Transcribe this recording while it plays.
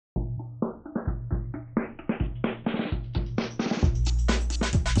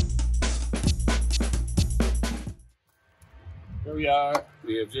Here we are.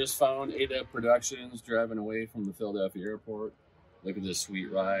 We have just found A-Dubb Productions driving away from the Philadelphia airport. Look at this sweet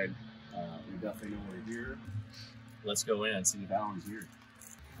ride. We definitely know we're here. Let's go in and see if Alan's here.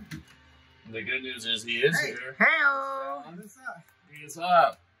 The good news is he is here. Hello. What's up? What's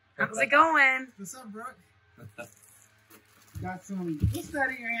up? How's it going? What's up, Brooke? Got some. What's that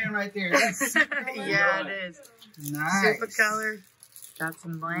in your hand right there? That's SuperColor? Yeah, it is. Nice. SuperColor. Got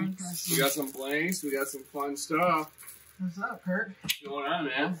some blanks. We got some blanks. We got some fun stuff. What's up, Kurt? What's going on,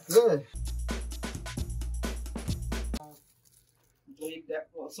 man? Good. Blade depth.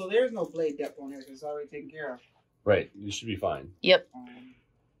 Well, so there's no blade depth on here because it's already taken care of. Right. You should be fine. Yep.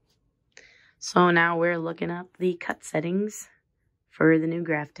 So now we're looking up the cut settings for the new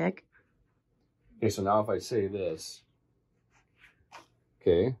Graphtec. Okay, so now if I say this,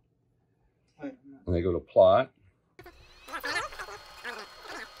 okay, and I go to plot.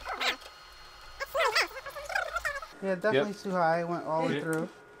 Yeah, definitely too high. It went all the way through.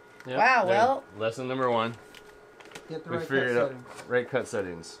 Yep. Wow, well. Lesson number 1. Get the We right figured cut out settings. right cut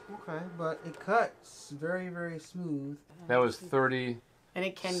settings. Okay, but it cuts very, very smooth. That was 30 And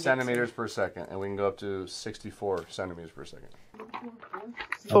it can centimeters per second, and we can go up to 64 centimeters per second.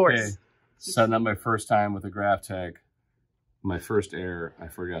 Force. Okay, setting up my first time with the Graphtec. My first error, I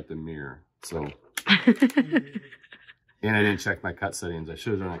forgot the mirror. So, and I didn't check my cut settings. I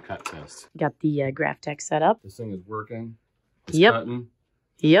should have done a cut test. Got the Graphtec set up. This thing is working. It's Yep. cutting.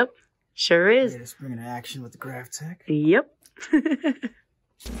 Yep. Sure is. Let's bring it to action with the Graphtec. Yep.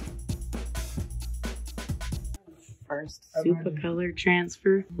 First SuperColor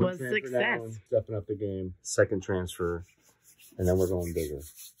transfer was Transfer success. down, stepping up the game. Second transfer, and then we're going bigger.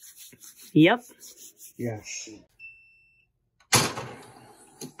 Yep. Yes.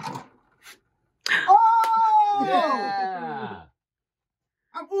 Oh! Yeah!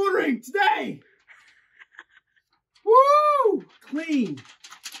 I'm ordering today! Woo! Clean.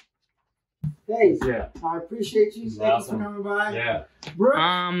 Hey, Yeah. I appreciate you. Thank you Awesome. for coming by. Yeah. Brooke.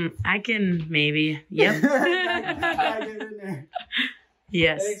 I can maybe. Yep. Gotta get in there.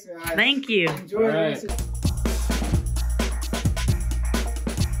 Yes. Thanks, guys. Thank you. Enjoy All the right. rest of-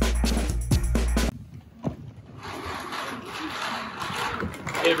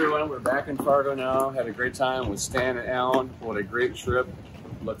 Hey everyone, we're back in Fargo now. Had a great time with Stan and Alan. What a great trip.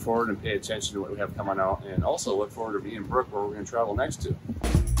 Look forward and pay attention to what we have coming out, and also look forward to me and Brooke where we're going to travel next to.